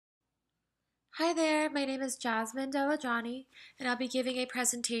Hi there, my name is Jasmine Delajani, and I'll be giving a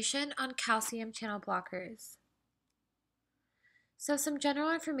presentation on calcium channel blockers. So some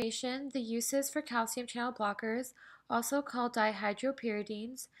general information, the uses for calcium channel blockers, also called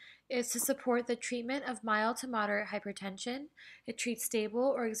dihydropyridines, is to support the treatment of mild to moderate hypertension. It treats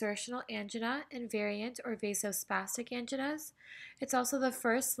stable or exertional angina and variant or vasospastic anginas. It's also the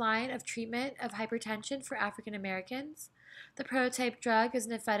first line of treatment of hypertension for African Americans. The prototype drug is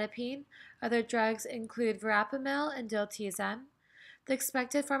nifedipine. Other drugs include verapamil and diltiazem. The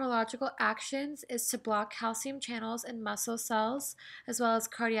expected pharmacological actions is to block calcium channels in muscle cells as well as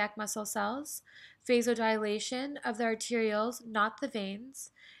cardiac muscle cells, vasodilation of the arterioles, not the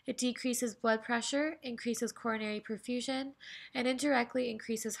veins. It decreases blood pressure, increases coronary perfusion, and indirectly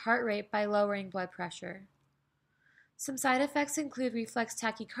increases heart rate by lowering blood pressure. Some side effects include reflex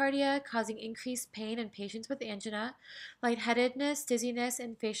tachycardia, causing increased pain in patients with angina, lightheadedness, dizziness,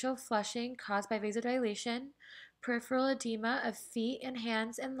 and facial flushing caused by vasodilation, peripheral edema of feet and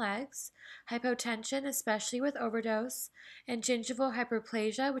hands and legs, hypotension, especially with overdose, and gingival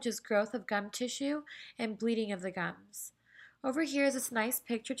hyperplasia, which is growth of gum tissue and bleeding of the gums. Over here is this nice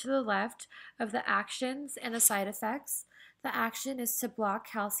picture to the left of the actions and the side effects. The action is to block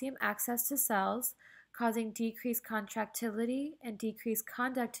calcium access to cells, causing decreased contractility and decreased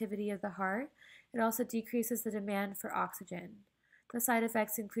conductivity of the heart. It also decreases the demand for oxygen. The side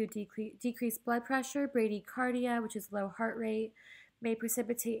effects include decreased blood pressure, bradycardia, which is low heart rate, may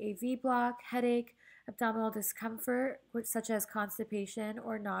precipitate a V block, headache, abdominal discomfort, such as constipation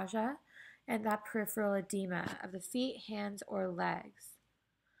or nausea, and that peripheral edema of the feet, hands, or legs.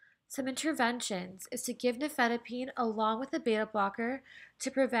 Some interventions is to give nifedipine along with a beta blocker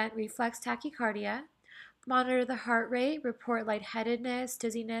to prevent reflex tachycardia, monitor the heart rate, report lightheadedness,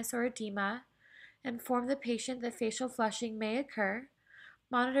 dizziness, or edema, inform the patient that facial flushing may occur,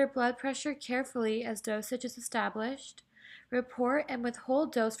 monitor blood pressure carefully as dosage is established, report and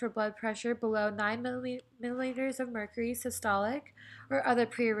withhold dose for blood pressure below 9 milliliters of mercury systolic or other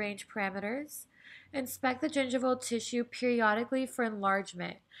prearranged parameters, inspect the gingival tissue periodically for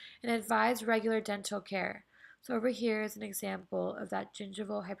enlargement, and advise regular dental care. So over here is an example of that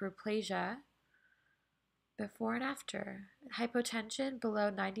gingival hyperplasia before and after. Hypotension below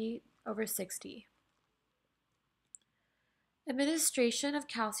 90/60. Administration of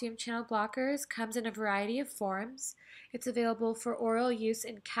calcium channel blockers comes in a variety of forms. It's available for oral use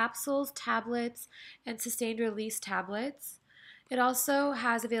in capsules, tablets, and sustained release tablets. It also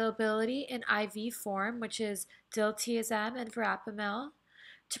has availability in IV form, which is diltiazem and verapamil.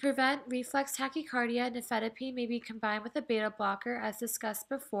 To prevent reflex tachycardia, nifedipine may be combined with a beta blocker as discussed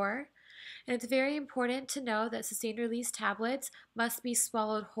before. And it's very important to know that sustained release tablets must be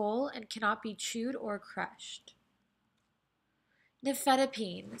swallowed whole and cannot be chewed or crushed.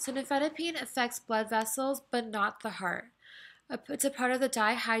 Nifedipine. So nifedipine affects blood vessels but not the heart. It's a part of the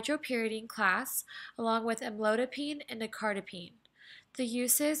dihydropyridine class along with amlodipine and nicardipine. The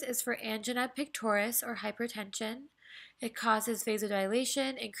uses is for angina pectoris or hypertension. It causes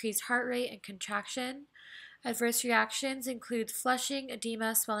vasodilation, increased heart rate, and contraction. Adverse reactions include flushing,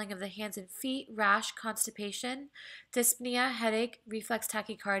 edema, swelling of the hands and feet, rash, constipation, dyspnea, headache, reflex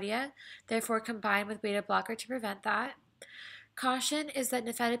tachycardia, therefore combine with beta blocker to prevent that. Caution is that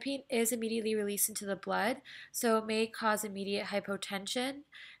nifedipine is immediately released into the blood, so it may cause immediate hypotension.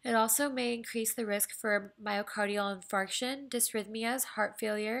 It also may increase the risk for myocardial infarction, dysrhythmias, heart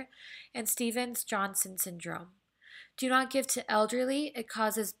failure, and Stevens-Johnson syndrome. Do not give to elderly. It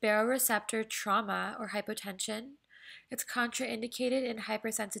causes baroreceptor trauma or hypotension. It's contraindicated in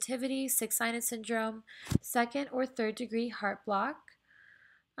hypersensitivity, sick-sinus syndrome, second or third degree heart block,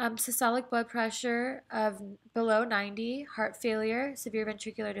 systolic blood pressure of below 90, heart failure, severe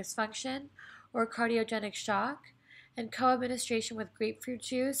ventricular dysfunction, or cardiogenic shock, and co-administration with grapefruit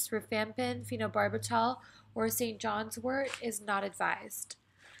juice, rifampin, phenobarbital, or St. John's wort is not advised.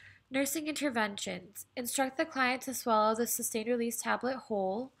 Nursing interventions. Instruct the client to swallow the sustained release tablet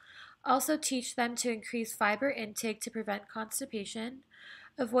whole. Also teach them to increase fiber intake to prevent constipation.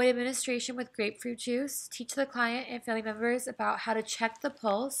 Avoid administration with grapefruit juice. Teach the client and family members about how to check the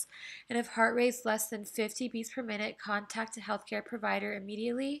pulse, and if heart rate is less than 50 beats per minute, contact a healthcare provider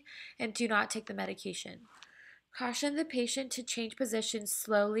immediately and do not take the medication. Caution the patient to change positions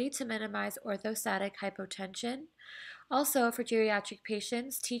slowly to minimize orthostatic hypotension. Also, for geriatric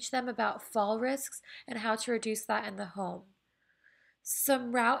patients, teach them about fall risks and how to reduce that in the home.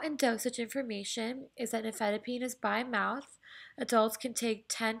 Some route and dosage information is that nifedipine is by mouth. Adults can take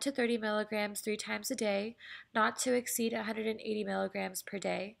 10 to 30 milligrams 3 times a day, not to exceed 180 milligrams per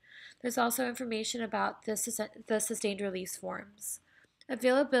day. There's also information about the sustained release forms.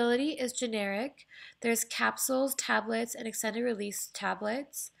 Availability is generic. There's capsules, tablets, and extended release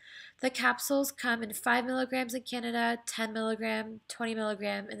tablets. The capsules come in 5 milligrams in Canada, 10 milligram, 20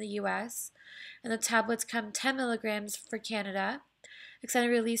 milligram in the US, and the tablets come 10 milligrams for Canada. Extended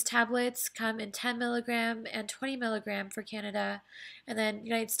release tablets come in 10 milligram and 20 milligram for Canada, and then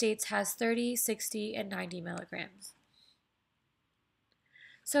United States has 30, 60, and 90 milligrams.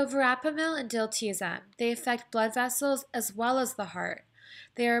 So verapamil and diltiazem, they affect blood vessels as well as the heart.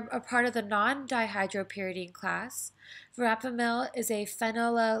 They are a part of the non-dihydropyridine class. Verapamil is a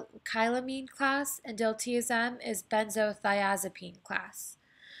phenylethylamine class, and diltiazem is benzothiazepine class.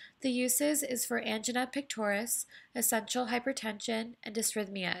 The uses is for angina pectoris, essential hypertension, and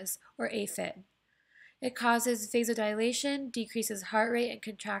dysrhythmias, or AFib. It causes vasodilation, decreases heart rate and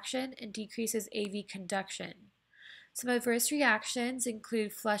contraction, and decreases AV conduction. Some adverse reactions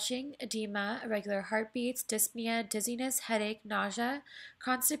include flushing, edema, irregular heartbeats, dyspnea, dizziness, headache, nausea,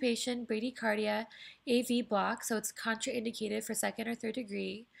 constipation, bradycardia, AV block, so it's contraindicated for second or third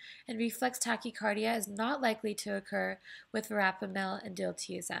degree, and reflex tachycardia is not likely to occur with verapamil and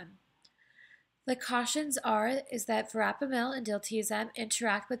diltiazem. The cautions is that verapamil and diltiazem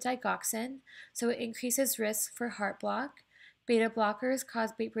interact with digoxin, so it increases risk for heart block. Beta blockers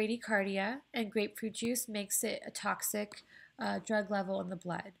cause bradycardia, and grapefruit juice makes it a toxic drug level in the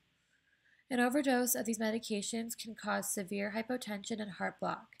blood. An overdose of these medications can cause severe hypotension and heart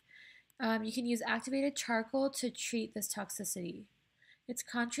block. You can use activated charcoal to treat this toxicity. It's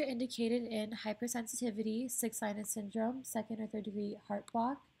contraindicated in hypersensitivity, sick sinus syndrome, second or third degree heart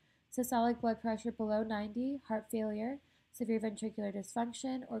block, systolic blood pressure below 90, heart failure, severe ventricular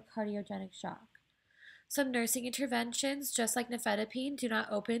dysfunction, or cardiogenic shock. Some nursing interventions, just like nifedipine, do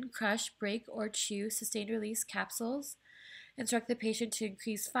not open, crush, break, or chew sustained release capsules. Instruct the patient to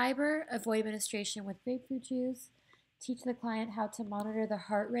increase fiber, avoid administration with grapefruit juice, teach the client how to monitor the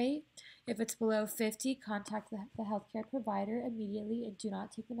heart rate. If it's below 50, contact the healthcare provider immediately and do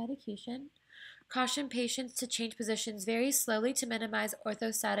not take the medication. Caution patients to change positions very slowly to minimize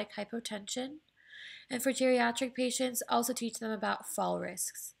orthostatic hypotension. And for geriatric patients, also teach them about fall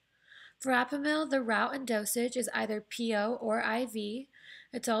risks. Verapamil, the route and dosage is either PO or IV.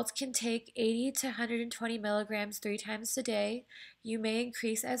 Adults can take 80 to 120 milligrams 3 times a day. You may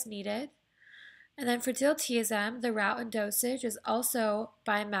increase as needed. And then for diltiazem, the route and dosage is also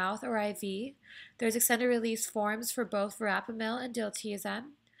by mouth or IV. There's extended release forms for both verapamil and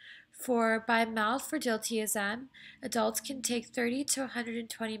diltiazem. For by mouth for diltiazem, adults can take 30 to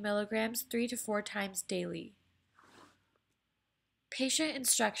 120 milligrams 3 to 4 times daily. Patient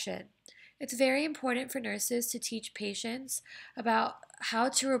instruction. It's very important for nurses to teach patients about how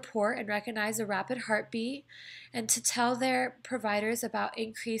to report and recognize a rapid heartbeat and to tell their providers about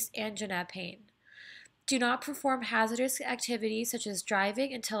increased angina pain. Do not perform hazardous activities such as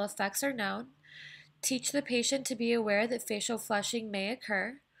driving until effects are known. Teach the patient to be aware that facial flushing may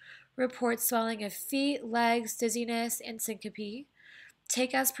occur. Report swelling of feet, legs, dizziness, and syncope.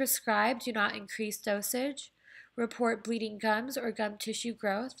 Take as prescribed, do not increase dosage. Report bleeding gums or gum tissue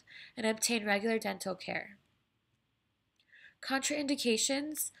growth, and obtain regular dental care.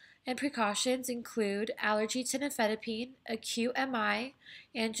 Contraindications and precautions include allergy to nifedipine, acute MI,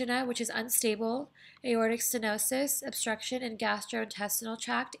 angina which is unstable, aortic stenosis, obstruction in gastrointestinal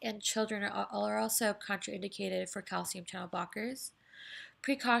tract, and children are also contraindicated for calcium channel blockers.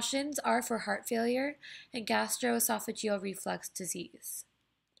 Precautions are for heart failure and gastroesophageal reflux disease.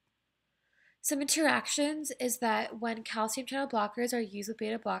 Some interactions is that when calcium channel blockers are used with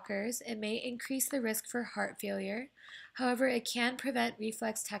beta blockers, it may increase the risk for heart failure. However, it can prevent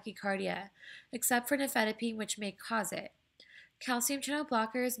reflex tachycardia, except for nifedipine, which may cause it. Calcium channel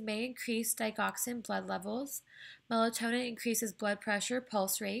blockers may increase digoxin blood levels. Melatonin increases blood pressure,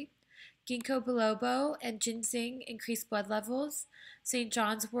 pulse rate. Ginkgo biloba and ginseng increase blood levels. St.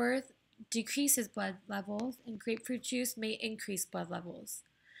 John's wort decreases blood levels, and grapefruit juice may increase blood levels.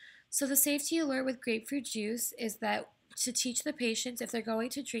 So the safety alert with grapefruit juice is that to teach the patients, if they're going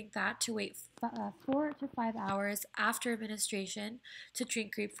to drink that, to wait 4 to 5 hours after administration to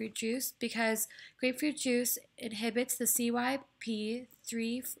drink grapefruit juice, because grapefruit juice inhibits the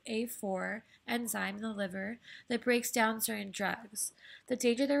CYP3A4 enzyme in the liver that breaks down certain drugs. The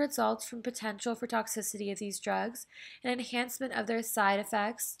danger that results from potential for toxicity of these drugs and enhancement of their side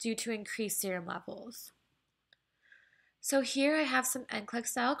effects due to increased serum levels. So here I have some NCLEX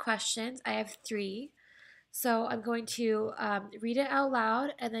style questions. I have 3. So I'm going to read it out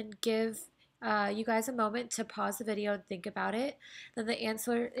loud and then give you guys a moment to pause the video and think about it. Then the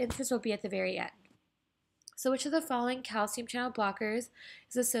answers will be at the very end. So which of the following calcium channel blockers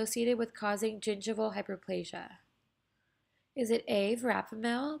is associated with causing gingival hyperplasia? Is it A,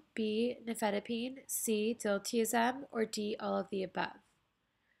 verapamil, B, nifedipine, C, diltiazem, or D, all of the above?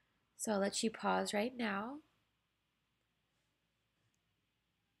 So I'll let you pause right now.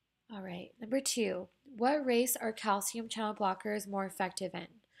 All right, number 2. What race are calcium channel blockers more effective in?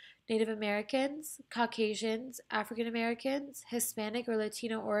 Native Americans, Caucasians, African Americans, Hispanic or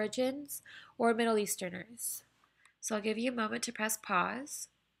Latino origins, or Middle Easterners? So I'll give you a moment to press pause.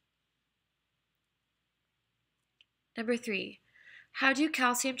 Number 3. How do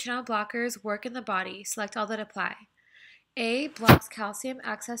calcium channel blockers work in the body? Select all that apply. A, blocks calcium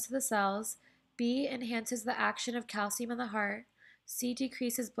access to the cells. B, enhances the action of calcium in the heart. C,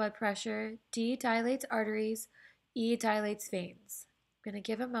 decreases blood pressure. D, dilates arteries. E, dilates veins. I'm going to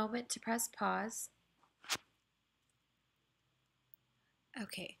give a moment to press pause.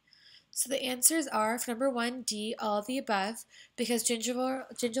 Okay, so the answers are for number 1, D, all of the above, because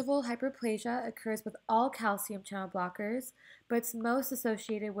gingival hyperplasia occurs with all calcium channel blockers, but it's most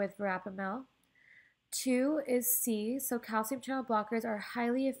associated with verapamil. 2 is C, so calcium channel blockers are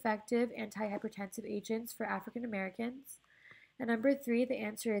highly effective antihypertensive agents for African Americans. And number 3, the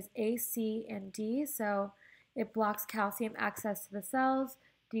answer is A, C, and D, so it blocks calcium access to the cells,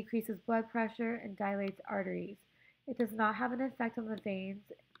 decreases blood pressure, and dilates arteries. It does not have an effect on the veins,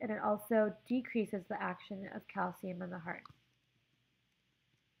 and it also decreases the action of calcium in the heart.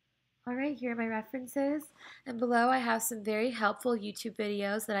 All right, here are my references, and below I have some very helpful YouTube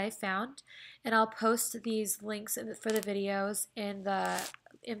videos that I found, and I'll post these links for the videos in the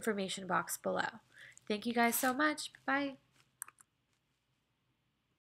information box below. Thank you guys so much. Bye.